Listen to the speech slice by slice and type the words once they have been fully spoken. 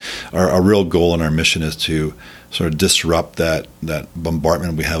our real goal and our mission is to sort of disrupt that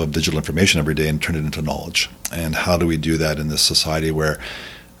bombardment we have of digital information every day and turn it into knowledge. And how do we do that in this society where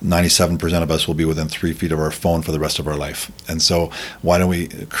 97% of us will be within 3 feet of our phone for the rest of our life? And so why don't we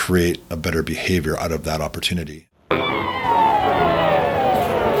create a better behavior out of that opportunity?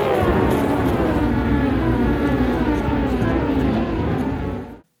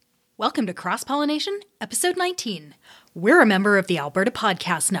 Welcome to Cross-Pollination, Episode 19. We're a member of the Alberta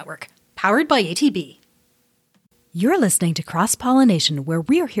Podcast Network, powered by ATB. You're listening to Cross-Pollination, where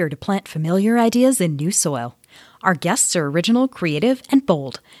we are here to plant familiar ideas in new soil. Our guests are original, creative, and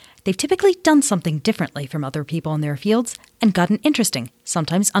bold. They've typically done something differently from other people in their fields and gotten interesting,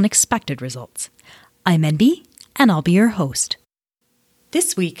 sometimes unexpected results. I'm NB, and I'll be your host.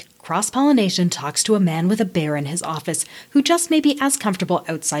 This week, Cross-Pollination talks to a man with a bear in his office who just may be as comfortable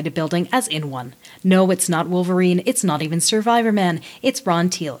outside a building as in one. No, it's not Wolverine, it's not even Survivor Man, it's Ron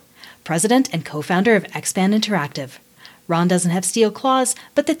Thiele, president and co-founder of Xpan Interactive. Ron doesn't have steel claws,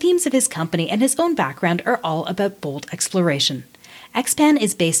 but the themes of his company and his own background are all about bold exploration. Xpan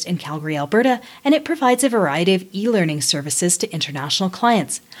is based in Calgary, Alberta, and it provides a variety of e-learning services to international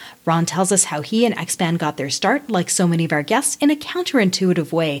clients. Ron tells us how he and Xpan got their start, like so many of our guests, in a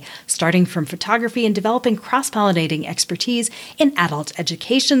counterintuitive way, starting from photography and developing cross-pollinating expertise in adult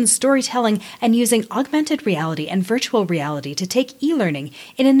education, storytelling, and using augmented reality and virtual reality to take e-learning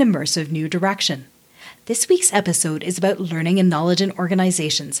in an immersive new direction. This week's episode is about learning and knowledge in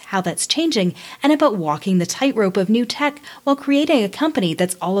organizations, how that's changing, and about walking the tightrope of new tech while creating a company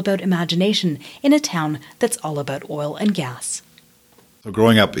that's all about imagination in a town that's all about oil and gas. So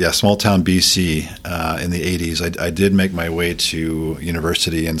growing up, small town BC in the 80s, I did make my way to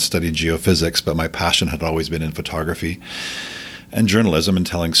university and studied geophysics, but my passion had always been in photography and journalism and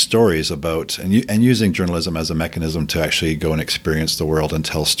telling stories about and using journalism as a mechanism to actually go and experience the world and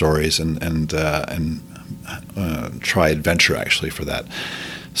tell stories and try adventure actually for that.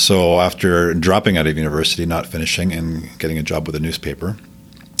 So after dropping out of university, not finishing, and getting a job with a newspaper,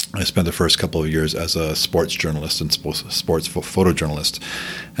 I spent the first couple of years as a sports journalist and sports photojournalist.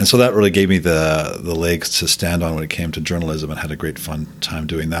 And so that really gave me the legs to stand on when it came to journalism, and had a great fun time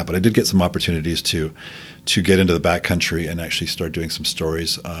doing that. But I did get some opportunities to get into the backcountry and actually start doing some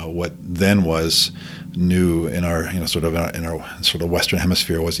stories. What then was new in our sort of Western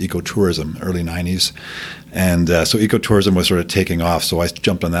Hemisphere was ecotourism, early 90s. And so ecotourism was sort of taking off. So I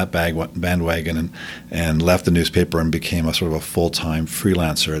jumped on that bandwagon and left the newspaper and became a sort of a full-time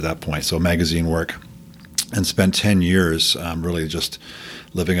freelancer at that point. So magazine work, and spent 10 years really just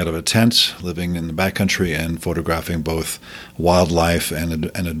living out of a tent, living in the backcountry, and photographing both wildlife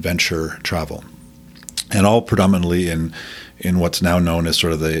and adventure travel. And all predominantly in what's now known as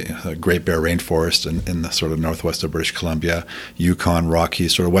sort of the Great Bear Rainforest in the sort of northwest of British Columbia, Yukon,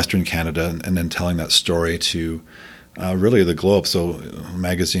 Rockies, sort of Western Canada, and then telling that story to really the globe, so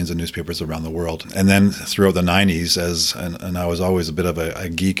magazines and newspapers around the world. And then throughout the 90s, and I was always a bit of a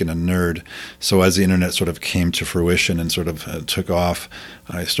geek and a nerd, so as the internet sort of came to fruition and sort of took off,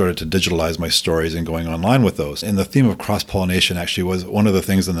 I started to digitalize my stories and going online with those. And the theme of cross-pollination actually was one of the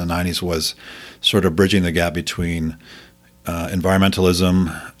things in the 90s was sort of bridging the gap between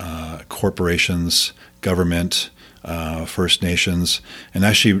environmentalism, corporations, government, First Nations, and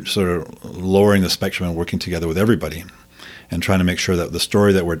actually sort of lowering the spectrum and working together with everybody and trying to make sure that the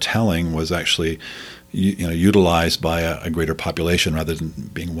story that we're telling was actually utilized by a greater population rather than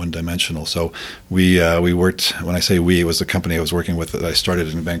being one-dimensional. So we worked, when I say we, it was the company I was working with that I started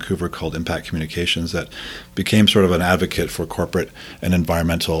in Vancouver called Impact Communications that became sort of an advocate for corporate and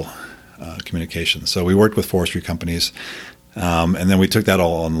environmental communications. So we worked with forestry companies, and then we took that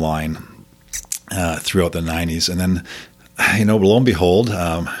all online throughout the 90s. And then, lo and behold,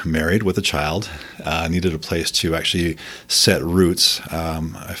 married with a child, needed a place to actually set roots.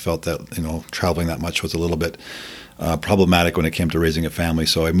 I felt that, traveling that much was a little bit problematic when it came to raising a family.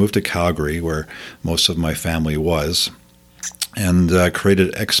 So I moved to Calgary, where most of my family was, and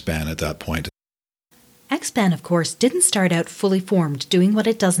created Xpan at that point. Xpan, of course, didn't start out fully formed doing what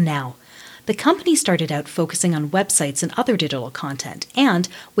it does now. The company started out focusing on websites and other digital content, and,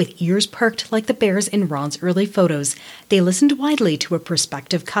 with ears perked like the bears in Ron's early photos, they listened widely to a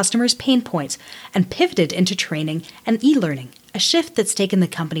prospective customer's pain points and pivoted into training and e-learning, a shift that's taken the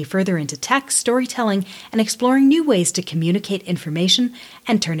company further into tech, storytelling, and exploring new ways to communicate information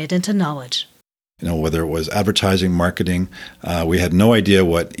and turn it into knowledge. Whether it was advertising, marketing, we had no idea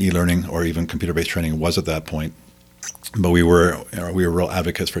what e-learning or even computer-based training was at that point. But we were real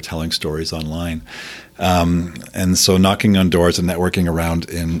advocates for telling stories online, and so knocking on doors and networking around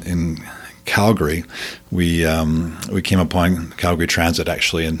in Calgary, we came upon Calgary Transit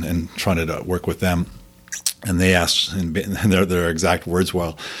actually, and trying to work with them. And they asked, and their exact words,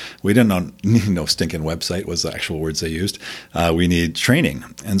 well, we didn't need no stinking website, was the actual words they used. We need training.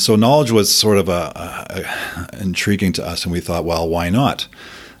 And so knowledge was sort of intriguing to us, and we thought, well, why not?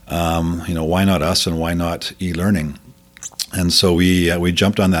 Why not us, and why not e-learning? And so we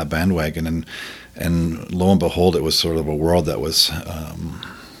jumped on that bandwagon, and lo and behold, it was sort of a world that was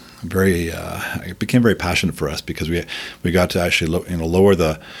it became very passionate for us, because we got to actually lower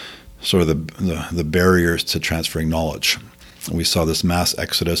the barriers to transferring knowledge. We saw this mass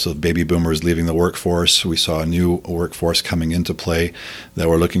exodus of baby boomers leaving the workforce. We saw a new workforce coming into play that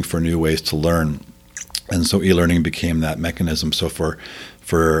were looking for new ways to learn. And so e-learning became that mechanism. So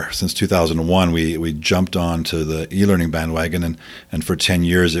since 2001, we jumped onto the e-learning bandwagon, and for 10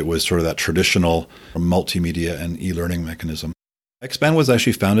 years it was sort of that traditional multimedia and e-learning mechanism. Xpan was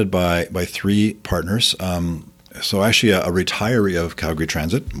actually founded by three partners. So actually a retiree of Calgary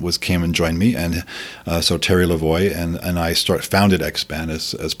Transit came and joined me, and so Terry Lavoie and I founded Xpan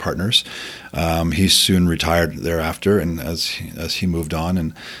as partners. He soon retired thereafter, and as he moved on,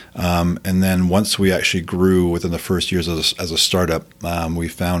 and then once we actually grew within the first years as a startup, we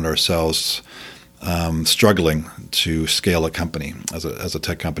found ourselves struggling to scale a company as a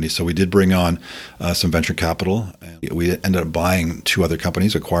tech company. So we did bring on some venture capital. We ended up acquiring two other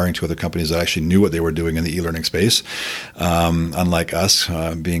companies that actually knew what they were doing in the e-learning space, unlike us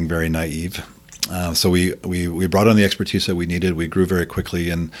being very naive. So we brought on the expertise that we needed. We grew very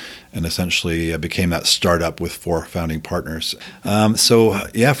quickly and essentially became that startup with four founding partners. For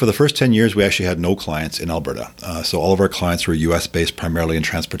the first 10 years, we actually had no clients in Alberta. So all of our clients were U.S.-based, primarily in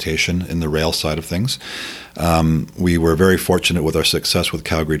transportation, in the rail side of things. We were very fortunate with our success with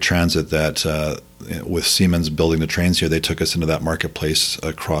Calgary Transit that with Siemens building the trains here, they took us into that marketplace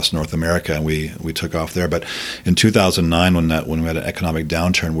across North America, and we took off there. But in 2009, when we had an economic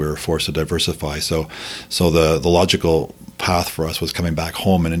downturn, we were forced to diversify. So the logical path for us was coming back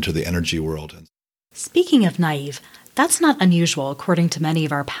home and into the energy world. Speaking of naive, that's not unusual, according to many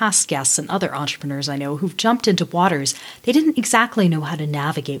of our past guests and other entrepreneurs I know who've jumped into waters they didn't exactly know how to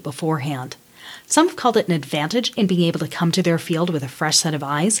navigate beforehand. Some have called it an advantage in being able to come to their field with a fresh set of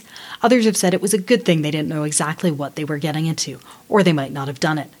eyes. Others have said it was a good thing they didn't know exactly what they were getting into, or they might not have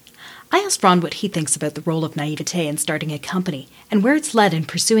done it. I asked Ron what he thinks about the role of naivete in starting a company, and where it's led in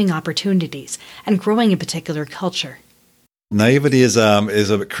pursuing opportunities and growing a particular culture. Naivety is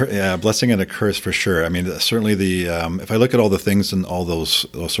a blessing and a curse for sure. I mean, certainly if I look at all the things and all those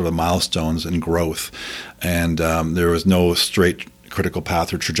sort of milestones in growth, and there was no straight critical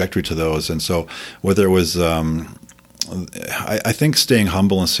path or trajectory to those, and so whether it was, I think staying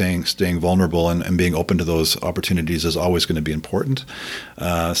humble and staying vulnerable and being open to those opportunities is always going to be important.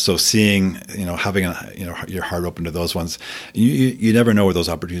 So seeing, having your heart open to those ones, you never know where those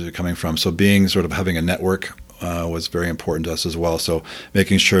opportunities are coming from. So having a network was very important to us as well. So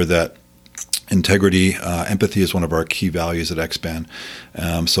making sure that integrity, empathy is one of our key values at Xpan.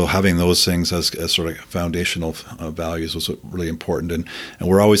 So having those things as sort of foundational values was really important. And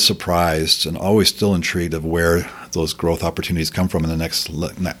we're always surprised and always still intrigued of where those growth opportunities come from in the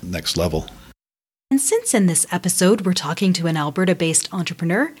next level. And since in this episode we're talking to an Alberta-based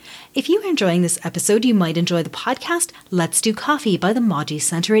entrepreneur, if you're enjoying this episode, you might enjoy the podcast Let's Do Coffee by the Maudie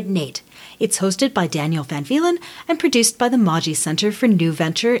Centre at NAIT. It's hosted by Daniel Van Veelen and produced by the Maudie Centre for New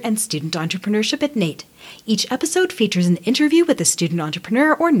Venture and Student Entrepreneurship at NAIT. Each episode features an interview with a student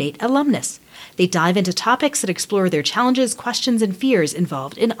entrepreneur or NAIT alumnus. They dive into topics that explore their challenges, questions, and fears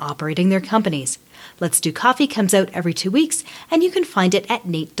involved in operating their companies. Let's Do Coffee comes out every 2 weeks, and you can find it at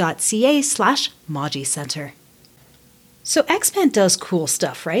nait.ca/Maudie Centre. So Xpan does cool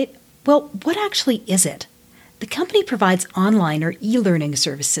stuff, right? Well, what actually is it? The company provides online or e-learning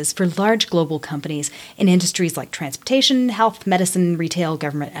services for large global companies in industries like transportation, health, medicine, retail,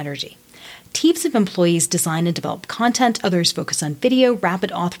 government, energy. Teams of employees design and develop content, others focus on video,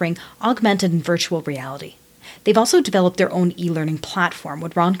 rapid authoring, augmented and virtual reality. They've also developed their own e-learning platform,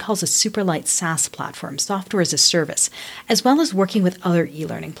 what Ron calls a super light SaaS platform, software as a service, as well as working with other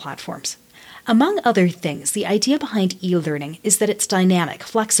e-learning platforms. Among other things, the idea behind e-learning is that it's dynamic,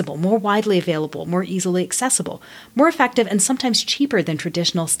 flexible, more widely available, more easily accessible, more effective, and sometimes cheaper than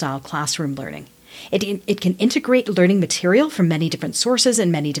traditional style classroom learning. It can integrate learning material from many different sources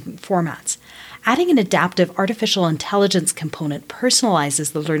and many different formats. Adding an adaptive artificial intelligence component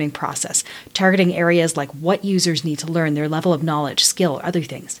personalizes the learning process, targeting areas like what users need to learn, their level of knowledge, skill, or other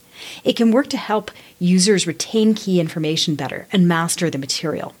things. It can work to help users retain key information better and master the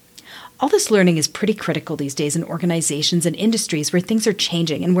material. All this learning is pretty critical these days in organizations and industries where things are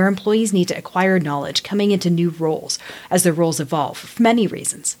changing and where employees need to acquire knowledge coming into new roles as their roles evolve for many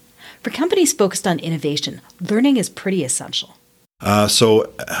reasons. For companies focused on innovation, learning is pretty essential. So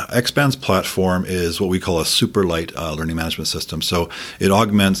Xpan's platform is what we call a super light learning management system. So it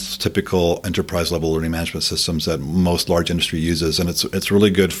augments typical enterprise level learning management systems that most large industry uses, and it's really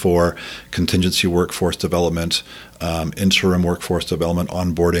good for contingency workforce development, interim workforce development,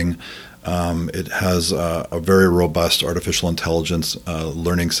 onboarding. It has a very robust artificial intelligence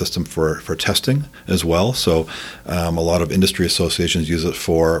learning system for testing as well. So a lot of industry associations use it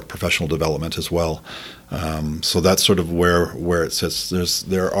for professional development as well. So that's sort of where it sits.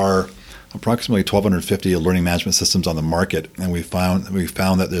 There are approximately 1,250 learning management systems on the market, and we found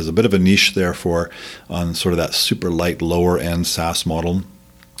that there's a bit of a niche there on sort of that super light lower end SaaS model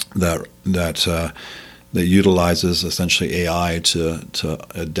that utilizes essentially AI to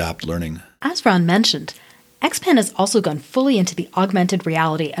adapt learning. As Ron mentioned, Xpan has also gone fully into the augmented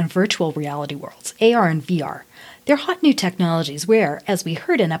reality and virtual reality worlds, AR and VR. They're hot new technologies where, as we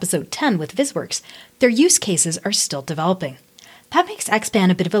heard in episode 10 with VisWorks, their use cases are still developing. That makes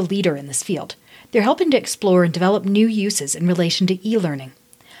Xpan a bit of a leader in this field. They're helping to explore and develop new uses in relation to e-learning.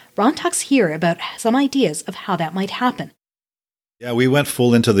 Ron talks here about some ideas of how that might happen. Yeah, we went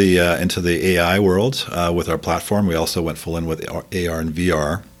full into the AI world with our platform. We also went full in with AR and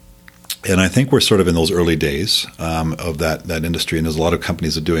VR. And I think we're sort of in those early days of that industry, and there's a lot of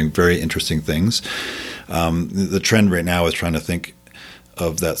companies that are doing very interesting things. The trend right now is trying to think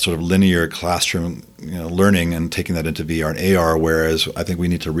of that sort of linear classroom learning and taking that into VR and AR, whereas I think we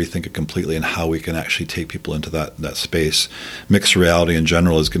need to rethink it completely and how we can actually take people into that space. Mixed reality in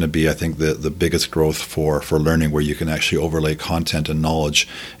general is going to be, I think, the biggest growth for learning, where you can actually overlay content and knowledge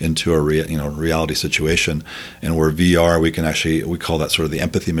into a reality situation. And where VR, we call that sort of the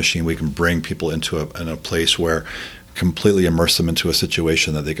empathy machine. We can bring people into a place where completely immerse them into a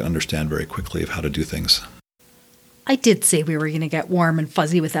situation that they can understand very quickly of how to do things. I did say we were going to get warm and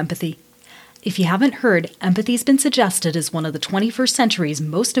fuzzy with empathy. If you haven't heard, empathy's been suggested as one of the 21st century's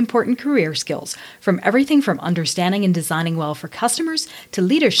most important career skills, from everything from understanding and designing well for customers to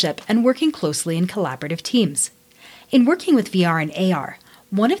leadership and working closely in collaborative teams. In working with VR and AR,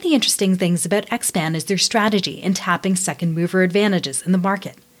 one of the interesting things about Xpan is their strategy in tapping second mover advantages in the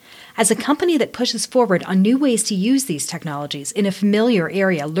market. As a company that pushes forward on new ways to use these technologies in a familiar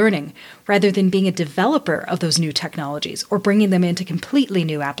area learning, rather than being a developer of those new technologies or bringing them into completely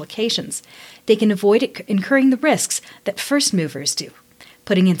new applications, they can avoid incurring the risks that first movers do,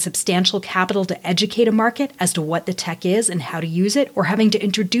 putting in substantial capital to educate a market as to what the tech is and how to use it, or having to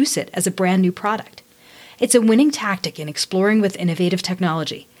introduce it as a brand new product. It's a winning tactic in exploring with innovative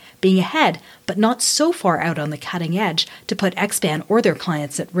technology, being ahead, but not so far out on the cutting edge to put Xpan or their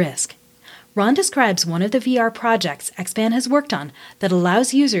clients at risk. Ron describes one of the VR projects Xpan has worked on that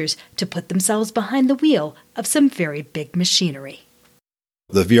allows users to put themselves behind the wheel of some very big machinery.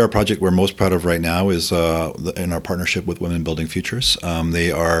 The VR project we're most proud of right now is in our partnership with Women Building Futures. They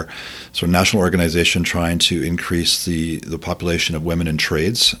are sort of a national organization trying to increase the population of women in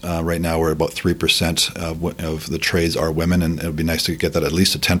trades. Right now we're about 3% of the trades are women, and it would be nice to get that at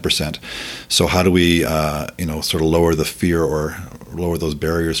least to 10%. So how do we sort of lower the fear or lower those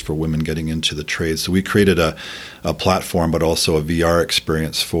barriers for women getting into the trades? So we created a platform, but also a VR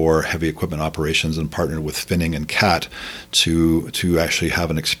experience for heavy equipment operations, and partnered with Finning and Cat to actually have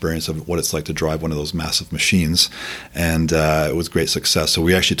an experience of what it's like to drive one of those massive machines. And it was great success. So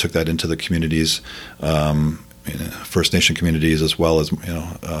we actually took that into the communities, First Nation communities, as well as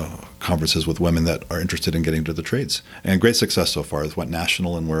conferences with women that are interested in getting into the trades. And great success so far. It went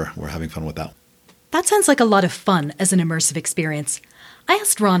national, and we're having fun with that. That sounds like a lot of fun as an immersive experience. I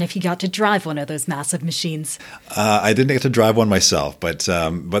asked Ron if he got to drive one of those massive machines. I didn't get to drive one myself, but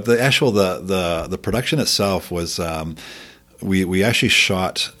the actual the production itself was we actually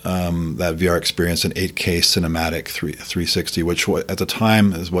shot that VR experience in 8K cinematic 360, which at the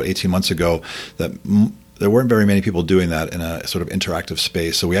time is about 18 months ago. There weren't very many people doing that in a sort of interactive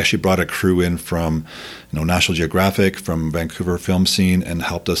space. So we actually brought a crew in from National Geographic, from Vancouver Film Scene, and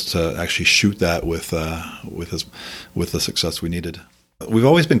helped us to actually shoot that with the success we needed. We've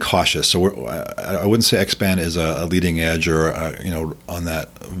always been cautious, so I wouldn't say Xpan is a leading edge or on that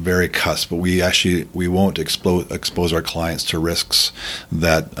very cusp, but we won't expose our clients to risks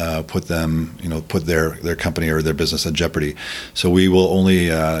that put their company or their business in jeopardy. So we will only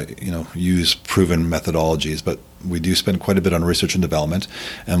use proven methodologies, but we do spend quite a bit on research and development,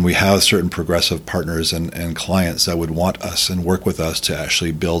 and we have certain progressive partners and clients that would want us and work with us to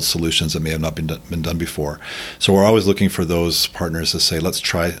actually build solutions that may have not been done before. So we're always looking for those partners to say, let's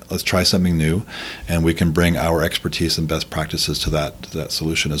try something new, and we can bring our expertise and best practices to that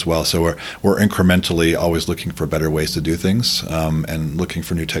solution as well. So we're incrementally always looking for better ways to do things, and looking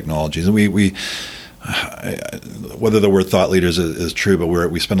for new technologies. And we whether the word thought leaders is true, but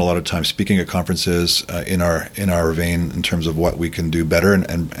we spend a lot of time speaking at conferences in our vein in terms of what we can do better,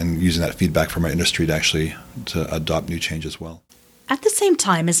 and using that feedback from our industry to adopt new change as well. At the same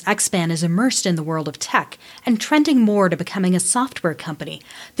time as Xpan is immersed in the world of tech and trending more to becoming a software company,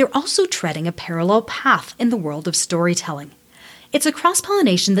 they're also treading a parallel path in the world of storytelling. It's a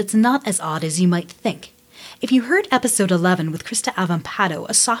cross-pollination that's not as odd as you might think. If you heard episode 11 with Krista Avampado,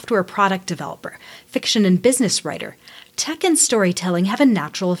 a software product developer, fiction and business writer, tech and storytelling have a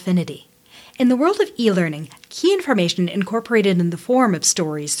natural affinity. In the world of e-learning, key information incorporated in the form of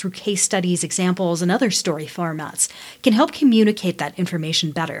stories through case studies, examples, and other story formats can help communicate that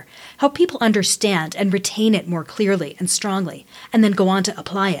information better, help people understand and retain it more clearly and strongly, and then go on to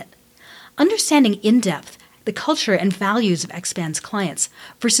apply it. Understanding in depth the culture and values of Xpan's clients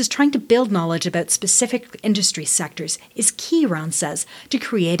versus trying to build knowledge about specific industry sectors is key, Ron says, to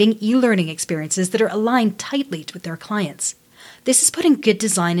creating e-learning experiences that are aligned tightly with their clients. This is putting good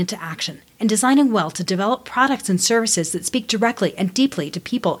design into action and designing well to develop products and services that speak directly and deeply to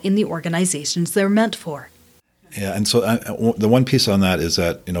people in the organizations they're meant for. Yeah, and so the one piece on that is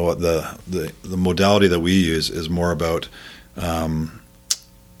that the modality that we use is more about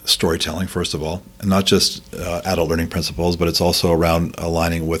storytelling, first of all, and not just adult learning principles, but it's also around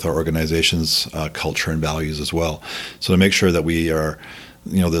aligning with our organization's culture and values as well. So to make sure that we are,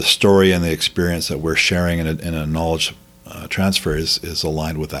 the story and the experience that we're sharing in a knowledge transfer is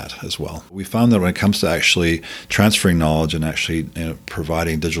aligned with that as well. We found that when it comes to actually transferring knowledge and actually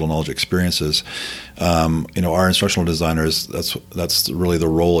providing digital knowledge experiences, our instructional designers, that's really the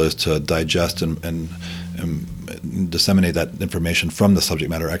role, is to digest and disseminate that information from the subject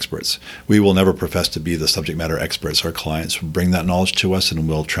matter experts. We will never profess to be the subject matter experts. Our clients bring that knowledge to us, and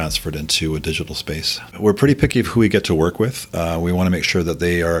we'll transfer it into a digital space. We're pretty picky of who we get to work with. We want to make sure that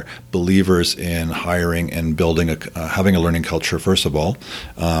they are believers in hiring and building having a learning culture, first of all,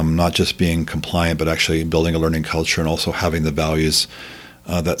 not just being compliant, but actually building a learning culture and also having the values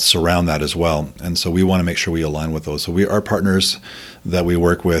that surround that as well. And so we want to make sure we align with those. So our partners that we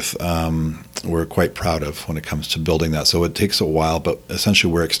work with, we're quite proud of when it comes to building that. So it takes a while, but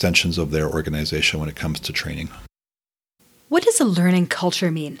essentially we're extensions of their organization when it comes to training. What does a learning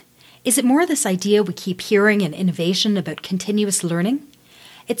culture mean? Is it more this idea we keep hearing in innovation about continuous learning?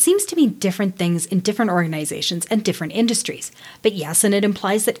 It seems to mean different things in different organizations and different industries. But yes, and it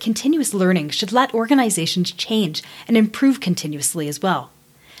implies that continuous learning should let organizations change and improve continuously as well.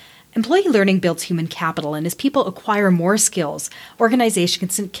 Employee learning builds human capital, and as people acquire more skills,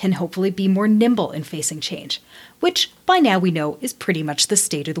 organizations can hopefully be more nimble in facing change, which by now we know is pretty much the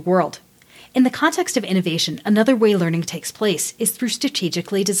state of the world. In the context of innovation, another way learning takes place is through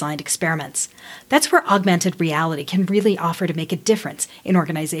strategically designed experiments. That's where augmented reality can really offer to make a difference in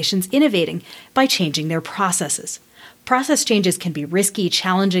organizations innovating by changing their processes. Process changes can be risky,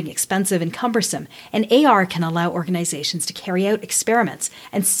 challenging, expensive, and cumbersome, and AR can allow organizations to carry out experiments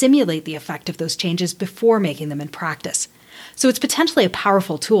and simulate the effect of those changes before making them in practice. So it's potentially a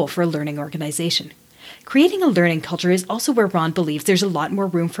powerful tool for a learning organization. Creating a learning culture is also where Ron believes there's a lot more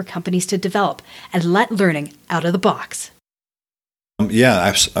room for companies to develop and let learning out of the box.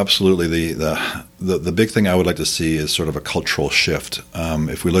 Yeah, absolutely. The big thing I would like to see is sort of a cultural shift.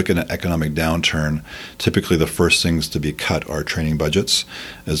 If we look at an economic downturn, typically the first things to be cut are training budgets,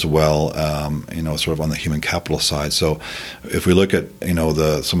 as well, sort of on the human capital side. So, if we look at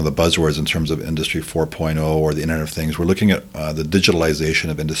some of the buzzwords in terms of Industry 4.0 or the Internet of Things, we're looking at the digitalization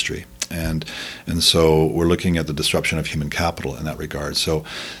of industry, and so we're looking at the disruption of human capital in that regard. So.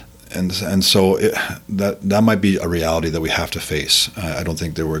 And so that might be a reality that we have to face. I don't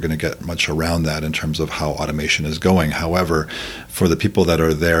think that we're going to get much around that in terms of how automation is going. However, for the people that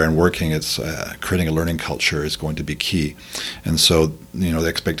are there and working, it's creating a learning culture is going to be key. And so, the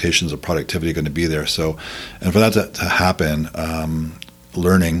expectations of productivity are going to be there. So, and for that to happen,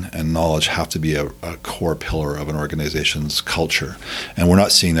 learning and knowledge have to be a core pillar of an organization's culture. And we're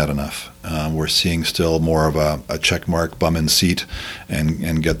not seeing that enough. We're seeing still more of a check mark, bum in seat,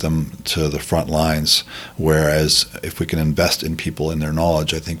 and get them to the front lines. Whereas if we can invest in people and their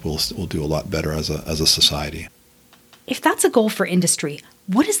knowledge, I think we'll do a lot better as a society. If that's a goal for industry,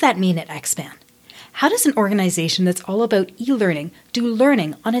 what does that mean at Xpan? How does an organization that's all about e-learning do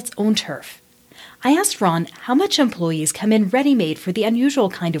learning on its own turf? I asked Ron how much employees come in ready-made for the unusual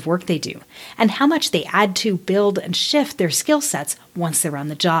kind of work they do, and how much they add to, build, and shift their skill sets once they're on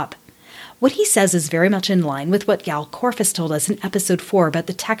the job. What he says is very much in line with what Gal Korfus told us in Episode 4 about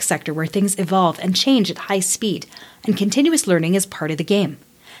the tech sector, where things evolve and change at high speed, and continuous learning is part of the game.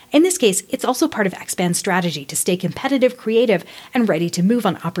 In this case, it's also part of Xpan's strategy to stay competitive, creative, and ready to move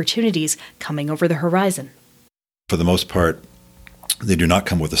on opportunities coming over the horizon. For the most part, they do not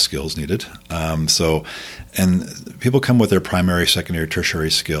come with the skills needed. And people come with their primary, secondary,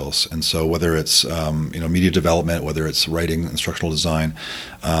 tertiary skills. And so whether it's media development, whether it's writing, instructional design,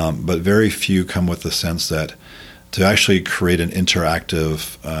 but very few come with the sense that to actually create an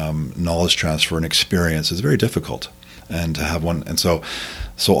interactive knowledge transfer and experience is very difficult. And to have one, and so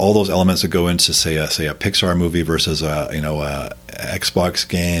all those elements that go into say a Pixar movie versus a Xbox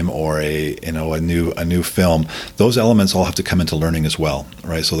game or a new film, those elements all have to come into learning as well,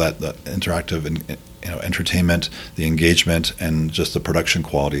 right? So that interactive and entertainment, the engagement, and just the production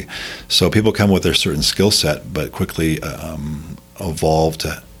quality. So people come with their certain skill set, but quickly evolve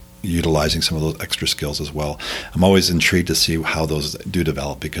to utilizing some of those extra skills as well. I'm always intrigued to see how those do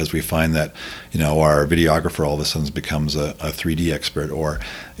develop, because we find that our videographer all of a sudden becomes a 3D expert, or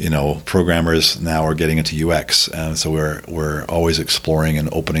programmers now are getting into UX, and so we're always exploring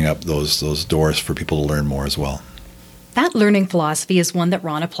and opening up those doors for people to learn more as well. That learning philosophy is one that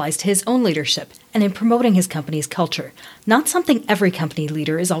Ron applies to his own leadership and in promoting his company's culture. Not something every company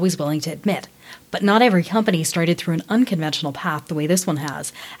leader is always willing to admit. But not every company started through an unconventional path the way this one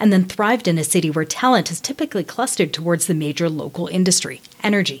has, and then thrived in a city where talent is typically clustered towards the major local industry,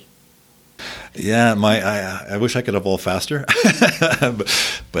 energy. Yeah, I wish I could evolve faster,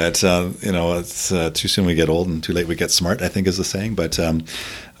 but it's too soon we get old and too late we get smart, I think is the saying. But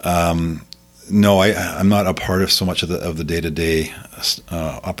no, I'm not a part of so much of the day-to-day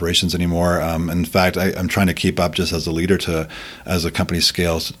operations anymore. In fact, I'm trying to keep up just as a leader as the company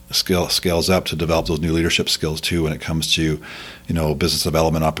scales up, to develop those new leadership skills too when it comes to business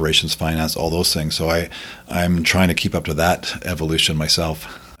development, operations, finance, all those things. So I'm trying to keep up to that evolution myself.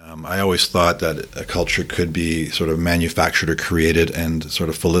 I always thought that a culture could be sort of manufactured or created and sort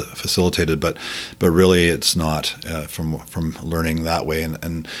of facilitated, but really it's not from learning that way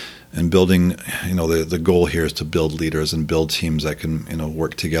and building. The goal here is to build leaders and build teams that can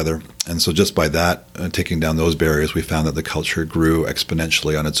work together. And so just by that, taking down those barriers, we found that the culture grew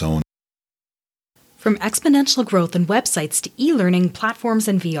exponentially on its own. From exponential growth in websites to e-learning platforms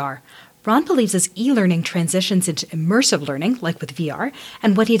and VR, Ron believes as e-learning transitions into immersive learning, like with VR,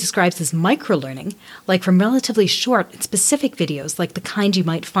 and what he describes as micro-learning, like from relatively short and specific videos like the kind you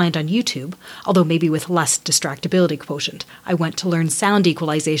might find on YouTube, although maybe with less distractibility quotient. I went to learn sound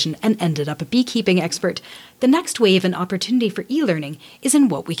equalization and ended up a beekeeping expert. The next wave and opportunity for e-learning is in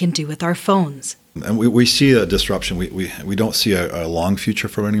what we can do with our phones. And we see a disruption. We don't see a long future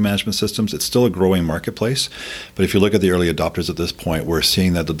for learning management systems. It's still a growing marketplace. But if you look at the early adopters at this point, we're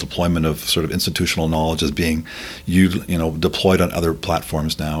seeing that the deployment of sort of institutional knowledge is being deployed on other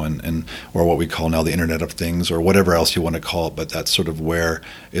platforms now, and or what we call now the Internet of Things, or whatever else you want to call it. But that's sort of where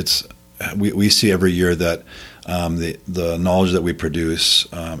it's. We see every year that the knowledge that we produce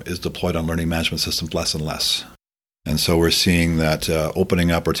is deployed on learning management systems less and less. And so we're seeing that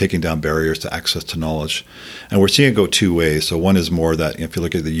opening up or taking down barriers to access to knowledge. And we're seeing it go two ways. So one is more that if you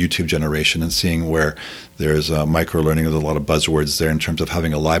look at the YouTube generation and seeing where there's micro-learning, there's a lot of buzzwords there in terms of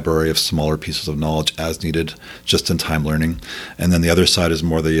having a library of smaller pieces of knowledge as needed, just-in-time learning. And then the other side is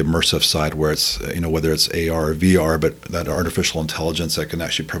more the immersive side, where it's, whether it's AR or VR, but that artificial intelligence that can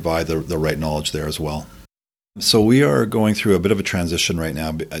actually provide the right knowledge there as well. So we are going through a bit of a transition right now,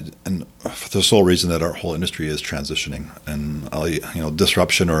 and for the sole reason that our whole industry is transitioning, and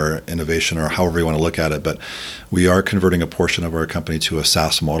disruption or innovation or however you want to look at it. But we are converting a portion of our company to a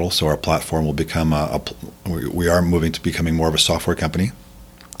SaaS model, so our platform will become we are moving to becoming more of a software company.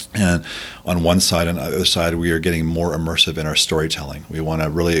 And on one side and the other side, we are getting more immersive in our storytelling. We want to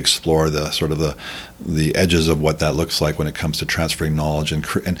really explore the edges of what that looks like when it comes to transferring knowledge. And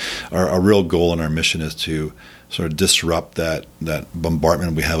our real goal and our mission is to sort of disrupt that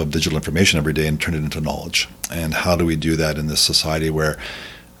bombardment we have of digital information every day and turn it into knowledge. And how do we do that in this society where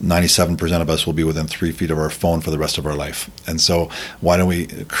 97% of us will be within 3 feet of our phone for the rest of our life? And so why don't we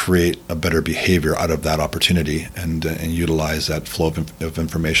create a better behavior out of that opportunity and utilize that flow of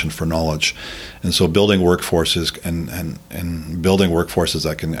information for knowledge? And so building workforces and building workforces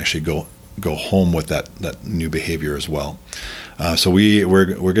that can actually go home with that new behavior as well. So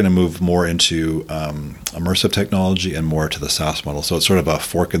we're going to move more into immersive technology and more to the SaaS model. So it's sort of a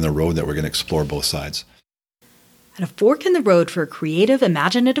fork in the road that we're going to explore both sides. at a fork in the road for a creative,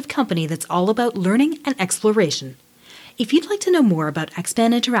 imaginative company that's all about learning and exploration. If you'd like to know more about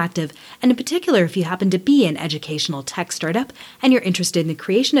Xpan Interactive, and in particular if you happen to be an educational tech startup and you're interested in the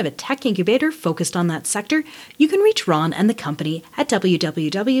creation of a tech incubator focused on that sector, you can reach Ron and the company at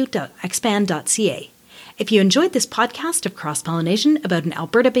www.xpan.ca. If you enjoyed this podcast of Cross-Pollination about an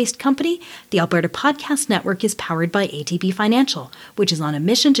Alberta-based company, the Alberta Podcast Network is powered by ATB Financial, which is on a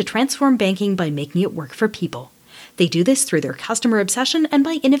mission to transform banking by making it work for people. They do this through their customer obsession and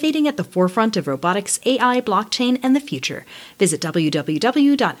by innovating at the forefront of robotics, AI, blockchain, and the future. Visit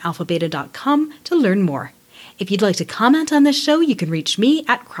www.alphabeta.com to learn more. If you'd like to comment on this show, you can reach me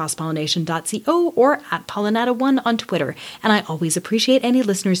at crosspollination.co or at Pollinata1 on Twitter, and I always appreciate any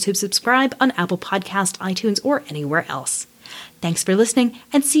listeners who subscribe on Apple Podcast, iTunes, or anywhere else. Thanks for listening,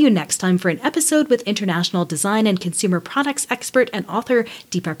 and see you next time for an episode with international design and consumer products expert and author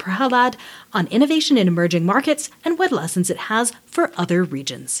Deepa Prahalad on innovation in emerging markets and what lessons it has for other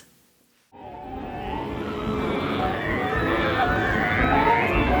regions.